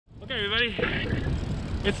Okay, everybody,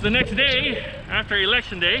 it's the next day after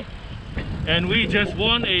election day, and we just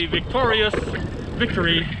won a victorious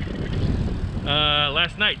victory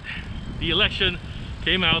last night. The election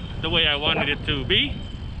came out the way I wanted it to be,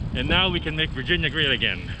 and now we can make Virginia great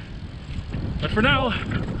again. But for now,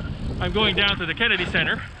 I'm going down to the Kennedy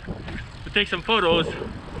Center to take some photos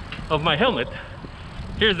of my helmet.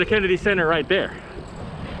 Here's the Kennedy Center right there.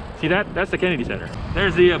 See that? That's the Kennedy Center.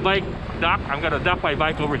 There's the bike dock. I'm gonna dock my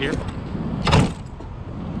bike over here.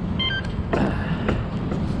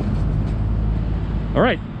 All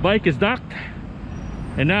right, bike is docked,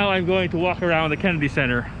 and now I'm going to walk around the Kennedy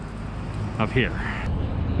Center up here.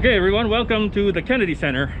 Okay, everyone, welcome to the Kennedy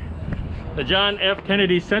Center, the John F.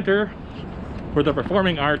 Kennedy Center for the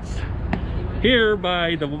Performing Arts, here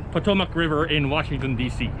by the Potomac River in Washington,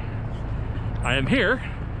 D.C. I am here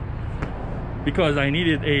because I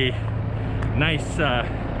needed a nice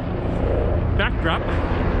backdrop.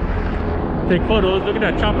 Take photos. Look at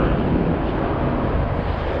that chopper.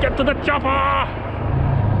 Get to the chopper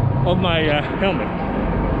of my helmet.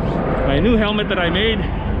 My new helmet that I made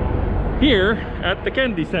here at the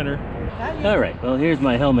Kennedy Center. Alright, well, here's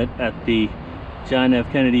my helmet at the John F.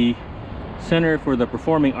 Kennedy Center for the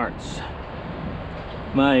Performing Arts.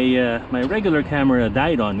 My regular camera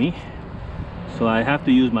died on me, so I have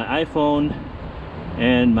to use my iPhone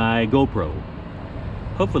and my GoPro.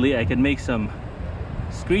 Hopefully I can make some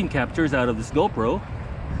screen captures out of this GoPro,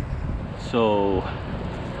 so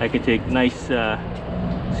I can take nice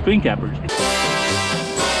screen captures.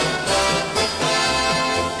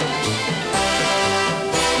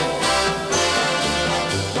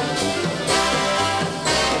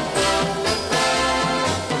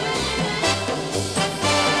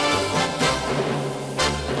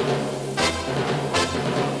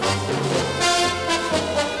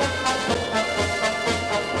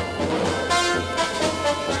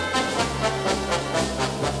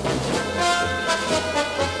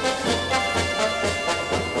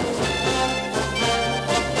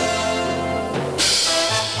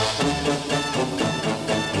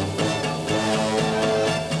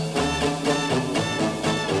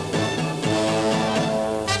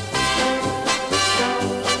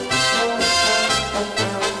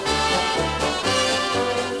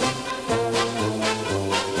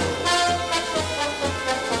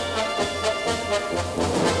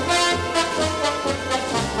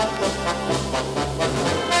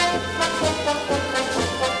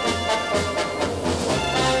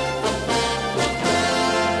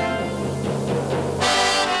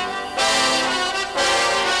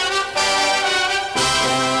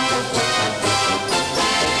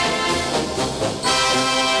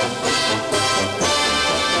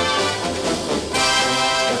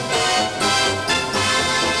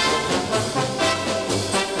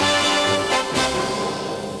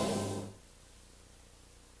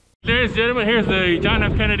 Ladies and gentlemen, here's the John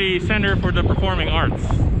F. Kennedy Center for the Performing Arts.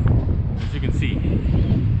 As you can see,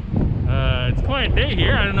 it's a quiet day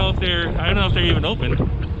here. I don't know if they're even open.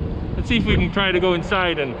 Let's see if we can try to go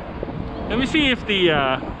inside and let me see if the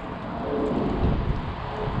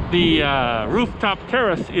rooftop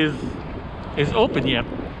terrace is open yet.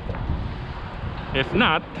 If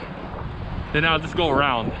not, then I'll just go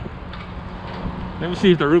around. Let me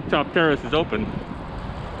see if the rooftop terrace is open.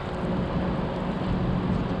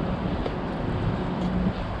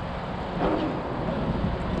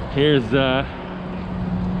 Here's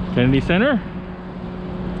Kennedy Center.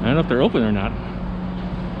 I don't know if they're open or not.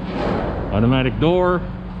 Automatic door.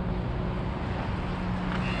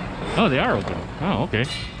 Oh, they are open. Oh, okay.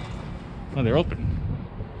 Oh, they're open.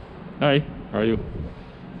 Hi, how are you?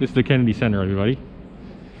 This is the Kennedy Center, everybody.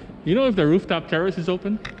 You know if the rooftop terrace is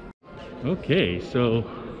open? Okay, so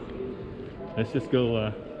let's just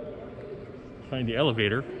go find the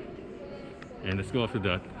elevator and let's go up to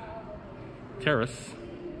the terrace,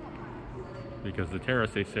 because the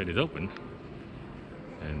terrace they said is open.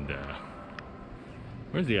 And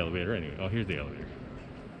where's the elevator anyway? Oh, here's the elevator.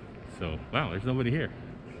 So wow, there's nobody here.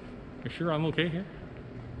 You sure I'm okay here?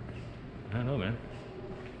 I don't know, man.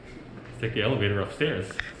 Let's take the elevator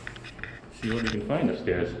upstairs, see what we can find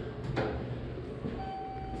upstairs.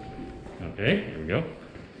 Okay, here we go.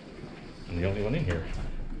 I'm the only one in here.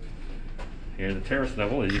 Here's the terrace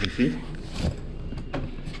level, as you can see.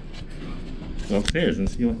 Go upstairs and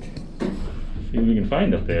see what we can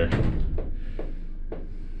find up there.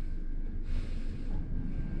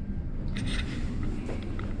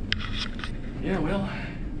 Yeah, well,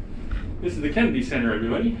 this is the Kennedy Center,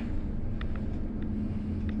 everybody.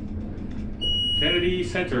 Kennedy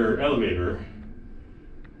Center elevator.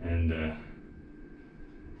 And there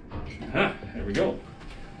we go.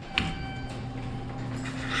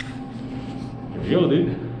 go,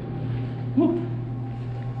 dude. Woo.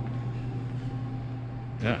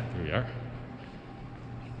 Yeah, here we are.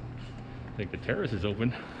 I think the terrace is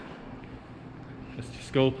open. Let's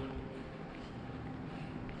just go.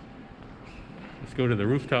 Let's go to the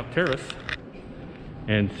rooftop terrace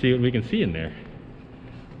and see what we can see in there.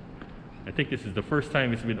 I think this is the first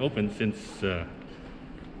time it's been open since the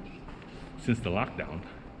lockdown.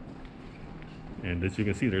 And as you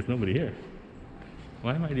can see, there's nobody here.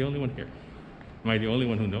 Why am I the only one here? Am I the only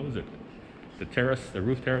one who knows that the terrace, the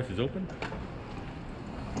roof terrace is open?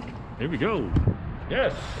 Here we go.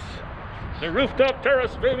 Yes! The rooftop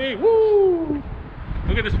terrace, baby! Woo!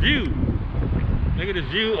 Look at this view. Look at this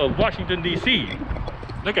view of Washington, D.C.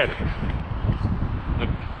 Look at it. Look,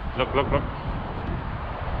 look, look, look.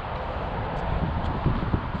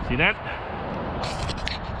 See that?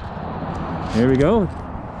 Here we go.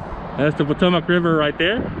 That's the Potomac River right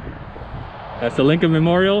there. That's the Lincoln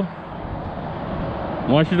Memorial.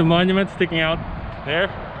 Washington Monument sticking out there.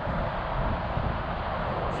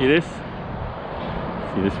 See this?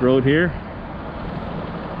 See this road here?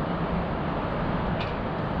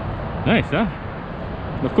 Nice, huh?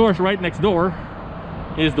 And of course, right next door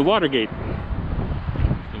is the Watergate.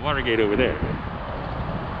 The Watergate over there.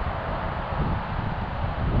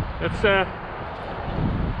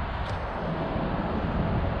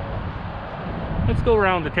 Let's go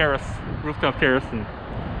around the terrace, rooftop terrace, and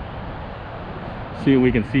see what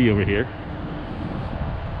we can see over here.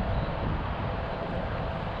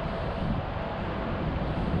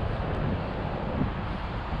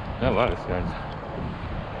 Not a lot of this, guys.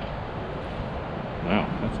 Wow,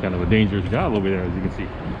 that's kind of a dangerous job over there, as you can see.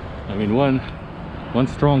 I mean, one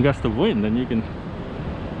strong gust of wind, and you can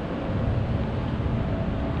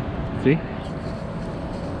see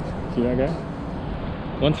that guy?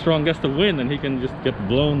 One strong gust of wind, and he can just get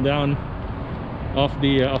blown down off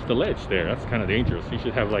the ledge there. That's kind of dangerous. You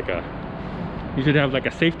should have like a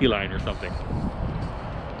safety line or something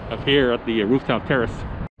up here at the rooftop terrace.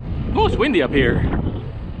 Oh, it's windy up here.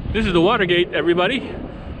 This is the Watergate, everybody.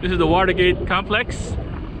 This is the Watergate complex,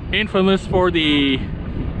 infamous for the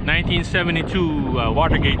 1972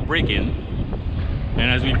 Watergate break-in.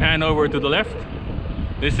 And as we pan over to the left,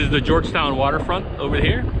 this is the Georgetown waterfront over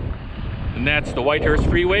here. And that's the Whitehurst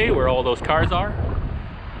Freeway, where all those cars are.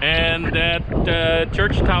 And that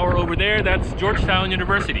church tower over there, that's Georgetown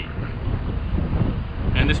University.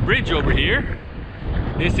 And this bridge over here,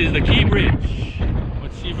 this is the Key Bridge.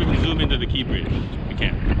 Let's see if we can zoom into the Key Bridge. We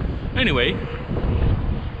can. Anyway,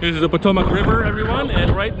 this is the Potomac River, everyone,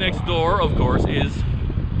 and right next door, of course, is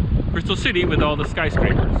Crystal City with all the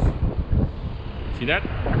skyscrapers. See that?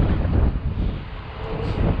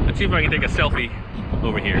 Let's see if I can take a selfie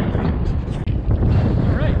over here.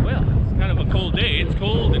 All right, well, it's kind of a cold day. It's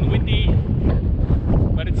cold and windy,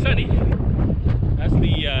 but it's sunny. That's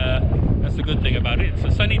the good thing about it. It's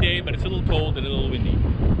a sunny day, but it's a little cold and a little windy.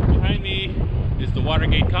 Behind me is the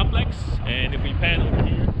Watergate complex, and if we pan over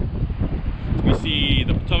here, we see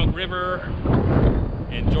the Potomac River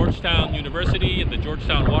and Georgetown University and the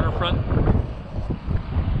Georgetown waterfront.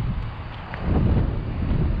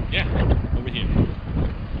 Yeah, over here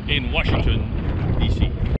in Washington,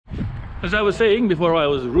 D.C. As I was saying before I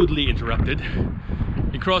was rudely interrupted,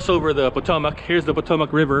 you cross over the Potomac. Here's the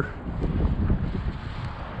Potomac River,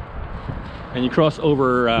 and you cross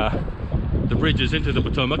over the bridges into the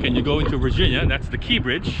Potomac, and you go into Virginia, and that's the Key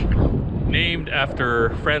Bridge, named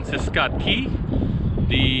after Francis Scott Key,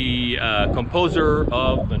 the composer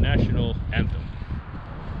of the national anthem.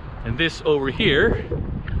 And this over here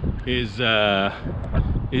is the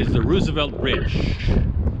Roosevelt Bridge.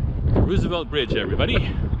 The Roosevelt Bridge,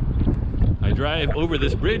 everybody. I drive over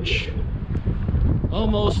this bridge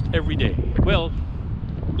almost every day. Well,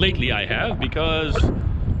 lately I have, because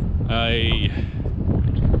I've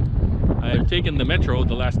taken the metro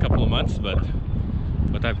the last couple of months, but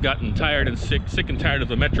I've gotten tired and sick and tired of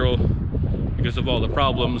the metro because of all the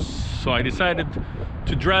problems, so I decided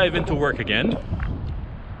to drive into work again.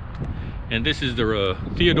 And this is the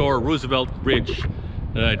Theodore Roosevelt Bridge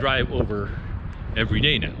that I drive over every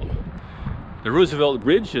day now. The Roosevelt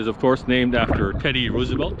Bridge is of course named after Teddy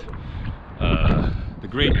Roosevelt, the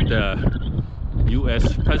great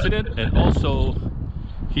US president, and also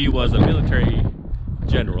he was a military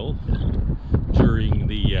general during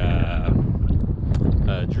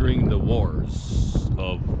the wars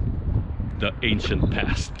of the ancient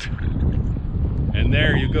past. And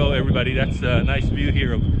there you go, everybody. That's a nice view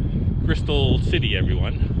here of Crystal City,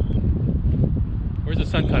 everyone. Where's the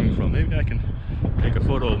sun coming from? Maybe I can take a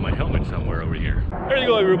photo of my helmet somewhere over here. There you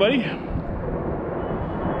go, everybody.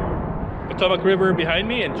 Potomac River behind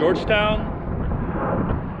me and Georgetown.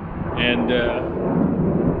 And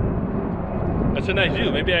that's a nice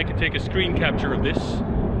view. Maybe I can take a screen capture of this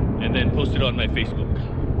and then post it on my Facebook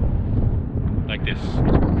like this.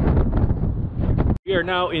 We are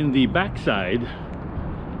now in the backside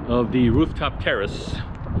of the rooftop terrace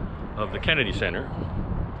of the Kennedy Center.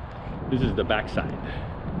 This is the backside.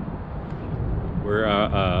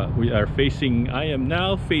 We are facing, I am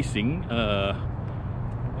now facing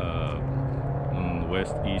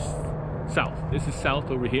west, east, south. This is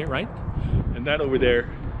south over here, right? And that over there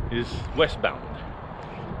is westbound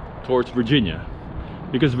towards Virginia,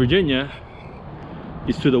 because Virginia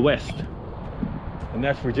is to the west, and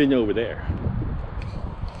that's Virginia over there.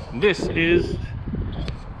 This is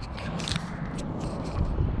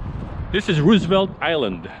Roosevelt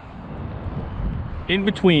Island. In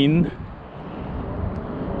between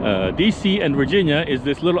DC and Virginia is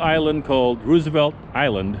this little island called Roosevelt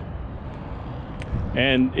Island.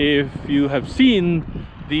 And if you have seen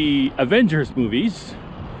the Avengers movies,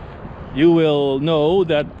 you will know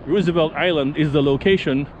that Roosevelt Island is the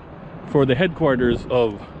location for the headquarters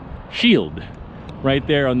of SHIELD. Right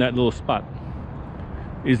there on that little spot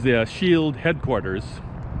is the SHIELD headquarters.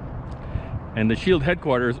 And the SHIELD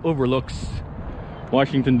headquarters overlooks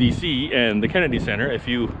Washington DC and the Kennedy Center. If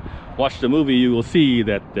you watch the movie, you will see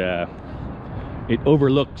that it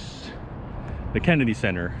overlooks the Kennedy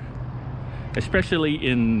Center, especially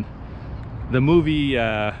in the movie.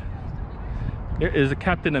 There is a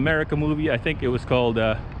Captain America movie, I think it was called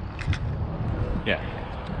yeah,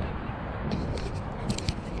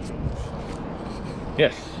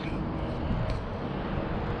 yes,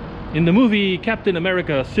 in the movie Captain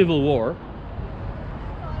America Civil War,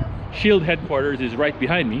 SHIELD headquarters is right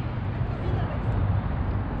behind me.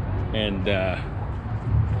 And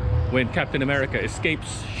when Captain America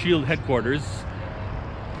escapes SHIELD headquarters,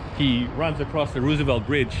 he runs across the Roosevelt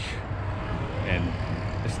Bridge and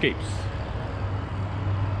escapes.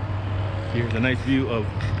 Here's a nice view of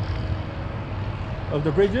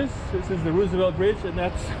the bridges. This is the Roosevelt Bridge, and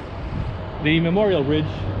that's the Memorial Bridge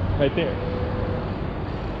right there.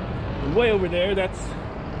 And way over there, that's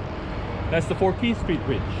the 14th Street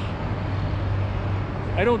Bridge.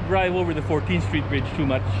 I don't drive over the 14th Street Bridge too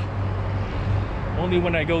much. Only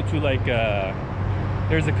when I go to, like,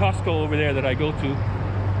 there's a Costco over there that I go to,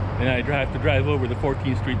 and I have to drive over the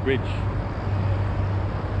 14th Street Bridge.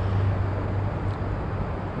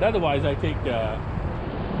 But otherwotherwise, I take the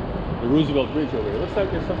Roosevelt Bridge over here. Looks like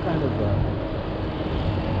there's some kind of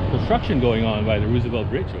construction going on by the Roosevelt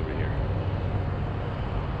Bridge over here.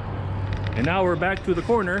 And now we're back to the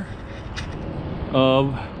corner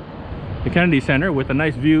of the Kennedy Center with a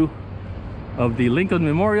nice view of the Lincoln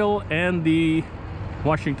Memorial and the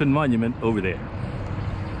Washington Monument over there.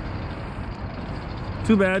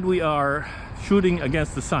 Too bad we are shooting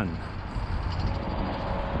against the sun.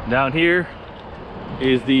 Down here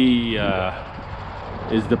is the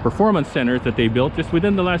performance center that they built just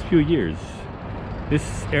within the last few years.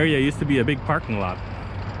 This area used to be a big parking lot.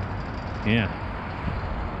 Yeah.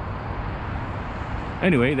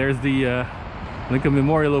 Anyway, there's the Lincoln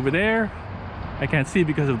Memorial over there. I can't see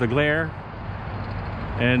because of the glare.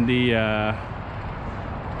 And the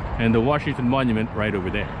Washington Monument right over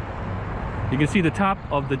there. You can see the top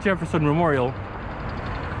of the Jefferson Memorial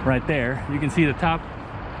right there. You can see the top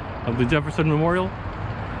of the Jefferson Memorial.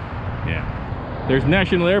 Yeah. There's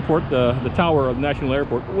National Airport, the tower of National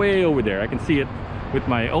Airport way over there. I can see it with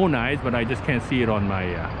my own eyes, but I just can't see it on my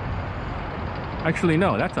actually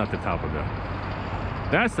no, that's not the top of the,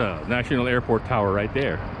 that's the National Airport tower right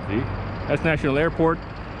there. See, that's National Airport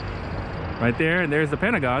right there, and there's the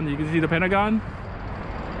Pentagon. You can see the Pentagon.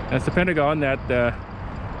 That's the Pentagon, that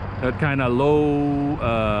kind of low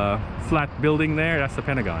flat building there. That's the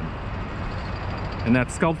Pentagon. And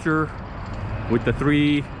that sculpture with the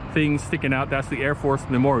three things sticking out, that's the Air Force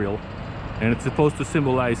Memorial, and it's supposed to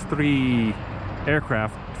symbolize three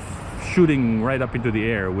aircraft shooting right up into the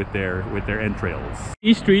air with their entrails.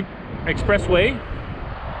 East Street Expressway,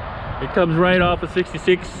 it comes right off of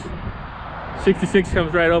 66. 66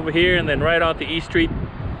 comes right over here and then right onto East Street,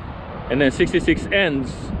 and then 66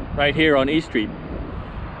 ends right here on East Street.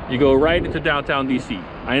 You go right into downtown DC.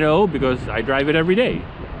 I know because I drive it every day.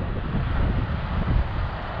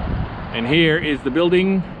 And here is the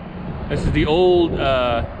building. This is the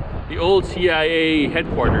old CIA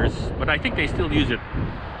headquarters, but I think they still use it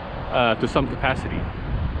to some capacity.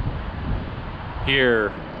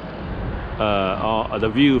 Here,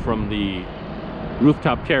 the view from the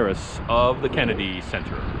rooftop terrace of the Kennedy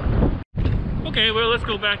Center. Okay, well, let's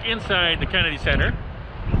go back inside the Kennedy Center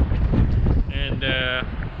and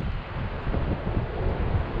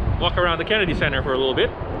walk around the Kennedy Center for a little bit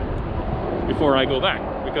before I go back,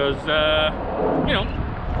 because you know,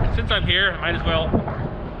 since I'm here, I might as well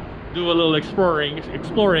do a little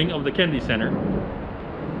exploring of the Kennedy Center.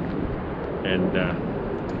 And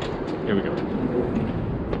here we go.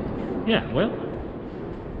 Yeah, well,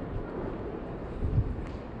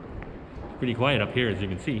 pretty quiet up here, as you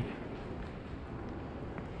can see.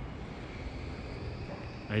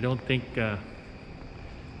 I don't think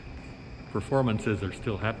performances are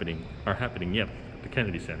still happening yet at the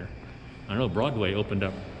Kennedy Center. I know Broadway opened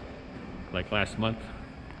up like last month,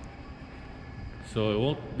 so it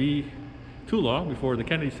won't be too long before the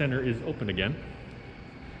Kennedy Center is open again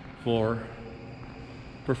for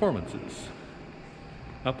performances.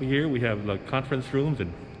 Up here we have the conference rooms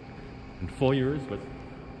and foyers, but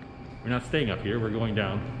we're not staying up here. We're going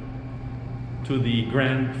down to the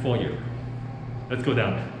grand foyer. Let's go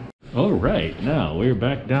down. All right, now we're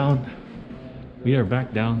back down. We are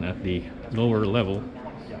back down at the lower level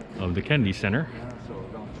of the Kennedy Center.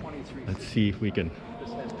 Let's see if we can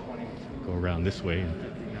go around this way and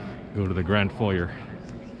go to the grand foyer.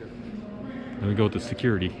 Let me go to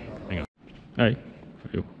security. Hang on. Hi.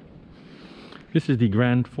 This is the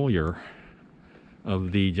grand foyer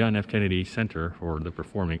of the John F. Kennedy Center for the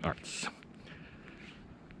Performing Arts.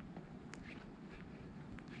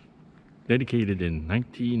 Dedicated in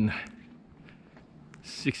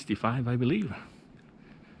 1965, I believe,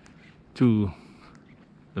 to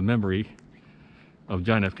the memory of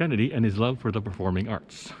John F. Kennedy and his love for the performing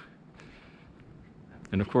arts.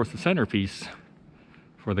 And of course, the centerpiece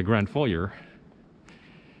for the grand foyer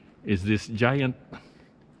is this giant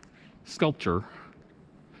sculpture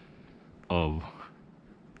of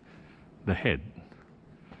the head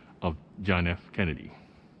of John F. Kennedy,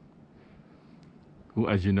 who,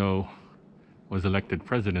 as you know, was elected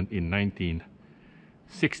president in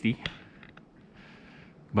 1960,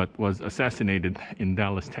 but was assassinated in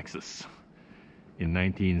Dallas, Texas in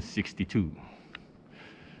 1962.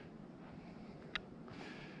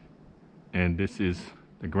 And this is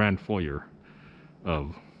the grand foyer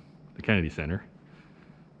of the Kennedy Center.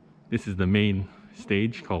 This is the main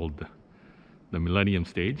stage called the Millennium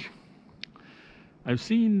Stage. I've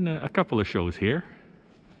seen a couple of shows here.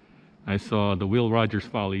 I saw the Will Rogers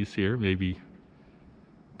Follies here maybe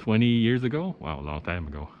 20 years ago. Wow, a long time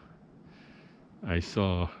ago. I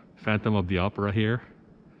saw Phantom of the Opera here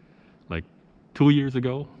like 2 years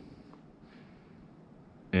ago.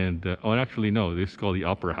 And oh, actually no, this is called the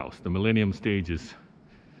Opera House. The Millennium Stage is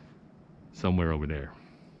somewhere over there.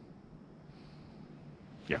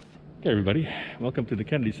 Yeah. Okay, everybody, welcome to the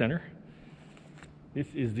Kennedy Center. This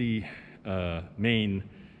is the main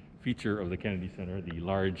feature of the Kennedy Center, the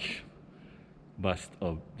large bust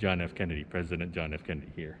of John F. Kennedy, President John F.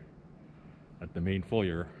 Kennedy, here at the main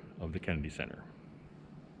foyer of the Kennedy Center.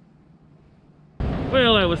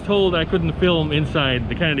 Well, I was told I couldn't film inside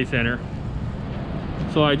the Kennedy Center,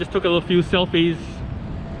 so I just took a few selfies,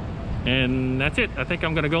 and that's it. I think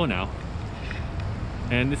I'm gonna go now.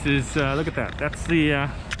 And this is, look at that. That's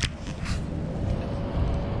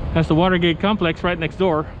the Watergate complex right next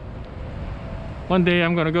door. One day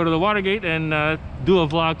I'm gonna go to the Watergate and do a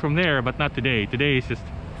vlog from there, but not today. Today is just,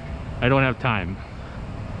 I don't have time.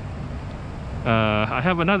 I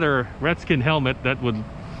have another Redskin helmet that would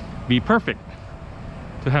be perfect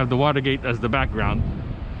to have the Watergate as the background.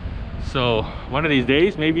 So one of these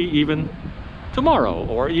days, maybe even tomorrow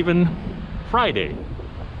or even Friday,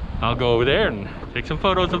 I'll go over there and take some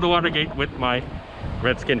photos of the Watergate with my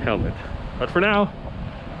Redskin helmet. But for now,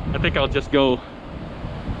 I think I'll just go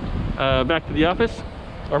back to the office,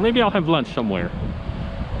 or maybe I'll have lunch somewhere.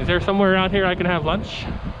 Is there somewhere around here I can have lunch?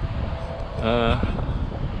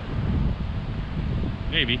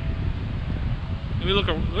 Maybe.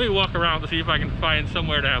 Let me walk around to see if I can find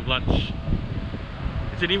somewhere to have lunch.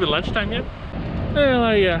 Is it even lunchtime yet? Well,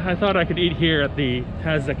 I thought I could eat here at the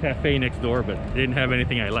Taza Cafe next door, but they didn't have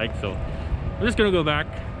anything I liked, so I'm just gonna go back.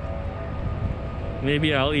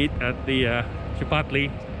 Maybe I'll eat at the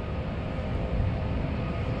Chipotle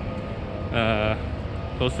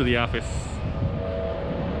close to the office.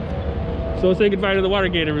 So say goodbye to the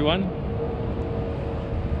Watergate, everyone.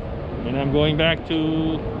 And I'm going back to,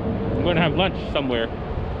 I'm going to have lunch somewhere.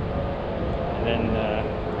 And then,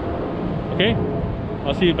 okay,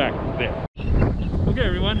 I'll see you back there. Okay,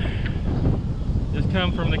 everyone, just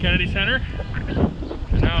come from the Kennedy Center,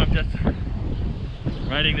 and now I'm just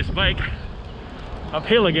riding this bike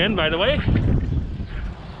uphill again, by the way,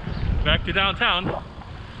 back to downtown.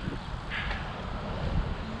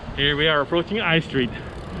 Here we are approaching I Street.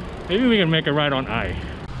 Maybe we can make a ride on I.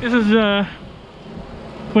 This is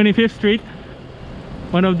 25th Street,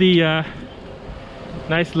 one of the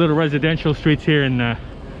nice little residential streets here in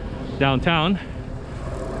downtown.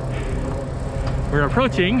 we're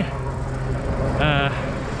approaching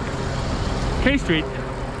K Street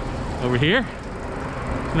over here.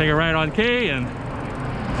 Let's make a right on K and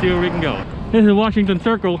see where we can go. This is Washington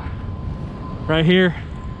Circle right here.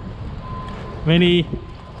 Many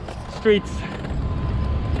streets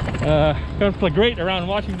conflagrate around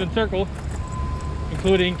Washington Circle,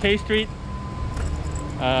 including K Street,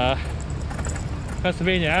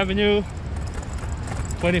 Pennsylvania Avenue,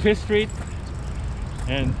 25th Street,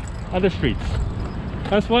 and other streets.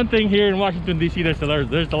 That's one thing here in Washington DC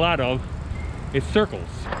there's a lot of, is circles.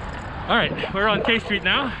 All right, we're on K Street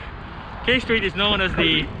now. K Street is known as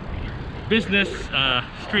the business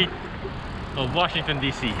street of Washington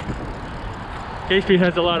DC. K Street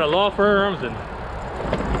has a lot of law firms and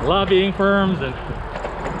lobbying firms and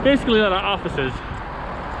basically a lot of offices,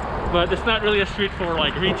 but it's not really a street for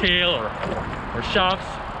like retail or shops.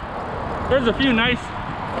 There's a few nice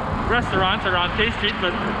restaurants around K Street,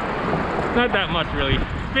 but not that much really.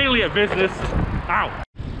 Mainly a business. Ow!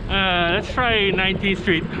 Let's try 19th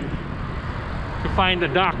Street to find the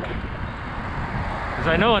dock, because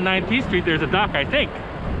I know on 19th Street there's a dock, I think,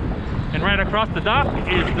 and right across the dock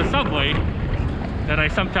is the subway that I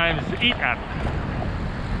sometimes eat at.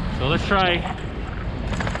 So let's try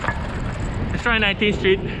 19th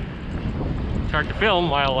Street. It's hard to film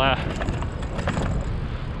while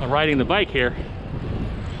I'm riding the bike here.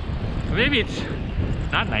 Maybe it's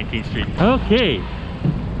not 19th Street. Okay,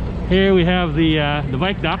 here we have the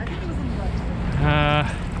bike dock.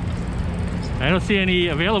 I don't see any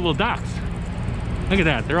available docks. Look at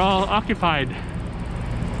that, they're all occupied.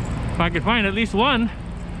 If I could find at least one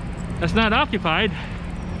that's not occupied.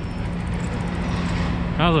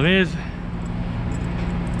 Problem is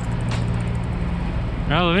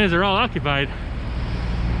they're all occupied.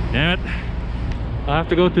 Damn it, I'll have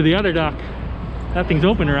to go to the other dock. Nothing's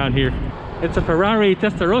open around here. It's a Ferrari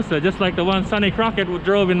Testarossa, just like the one Sonny Crockett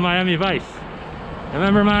drove in Miami Vice.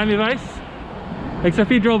 Remember Miami Vice?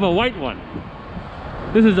 Except he drove a white one.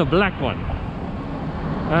 This is a black one.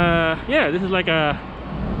 Yeah, this is like a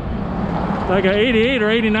 88 or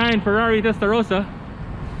 89 Ferrari Testarossa.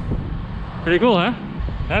 Pretty cool, huh?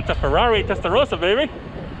 That's a Ferrari Testarossa, baby.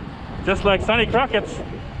 Just like Sonny Crockett's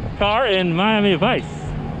car in Miami Vice.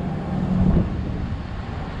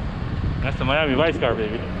 That's the Miami Vice car,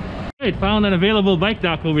 baby. Alright, found an available bike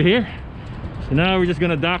dock over here. So now we're just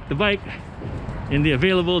gonna dock the bike in the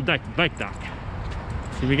available bike dock.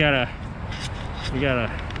 So we gotta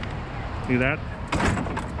do that.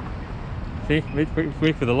 See,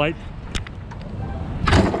 wait for the light.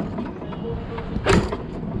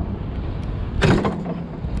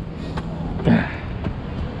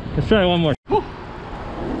 Let's try one more. Whew.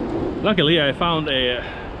 Luckily, I found a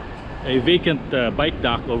vacant bike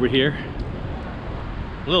dock over here.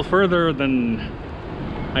 A little further than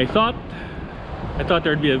I thought. I thought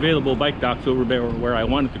there'd be available bike docks over there where I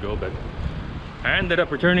wanted to go, but I ended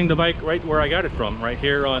up returning the bike right where I got it from, right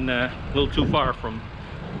here on a little too far from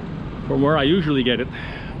where I usually get it.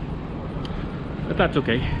 But that's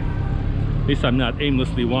okay. At least I'm not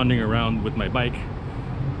aimlessly wandering around with my bike,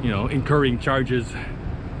 you know, incurring charges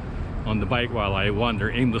on the bike while I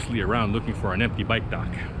wander aimlessly around looking for an empty bike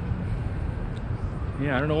dock.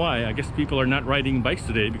 Yeah, I don't know why. I guess people are not riding bikes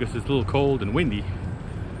today because it's a little cold and windy.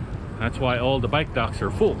 That's why all the bike docks are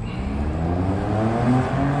full.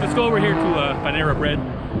 Let's go over here to Panera Bread.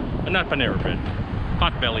 Not Panera Bread,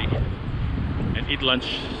 Potbelly, and eat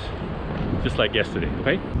lunch just like yesterday,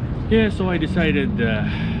 okay? Yeah, so I decided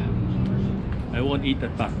I won't eat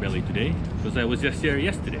at Potbelly today because I was just there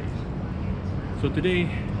yesterday. So today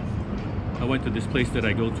I went to this place that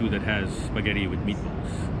I go to that has spaghetti with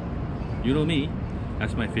meatballs. You know me,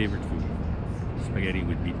 that's my favorite food, spaghetti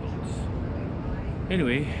with meatballs.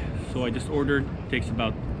 Anyway, so I just ordered. It takes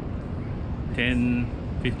about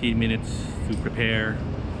 10-15 minutes to prepare.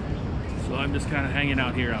 So I'm just kind of hanging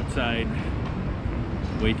out here outside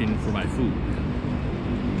waiting for my food.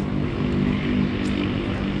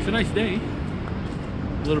 It's a nice day.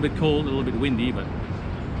 A little bit cold, a little bit windy, but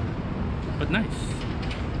nice.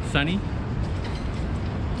 Sunny.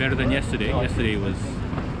 Better than yesterday. Yesterday was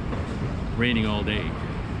raining all day.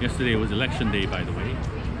 Yesterday was election day, by the way.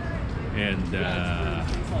 And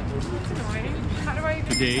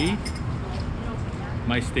today,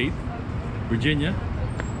 my state, Virginia,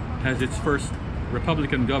 has its first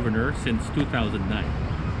Republican governor since 2009.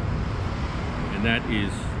 And that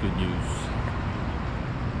is good news.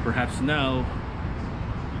 Perhaps now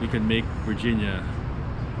we can make Virginia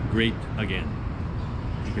great again.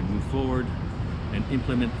 We can move forward and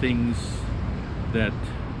implement things that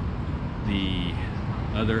the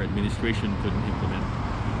other administration couldn't implement,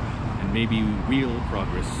 and maybe real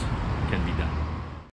progress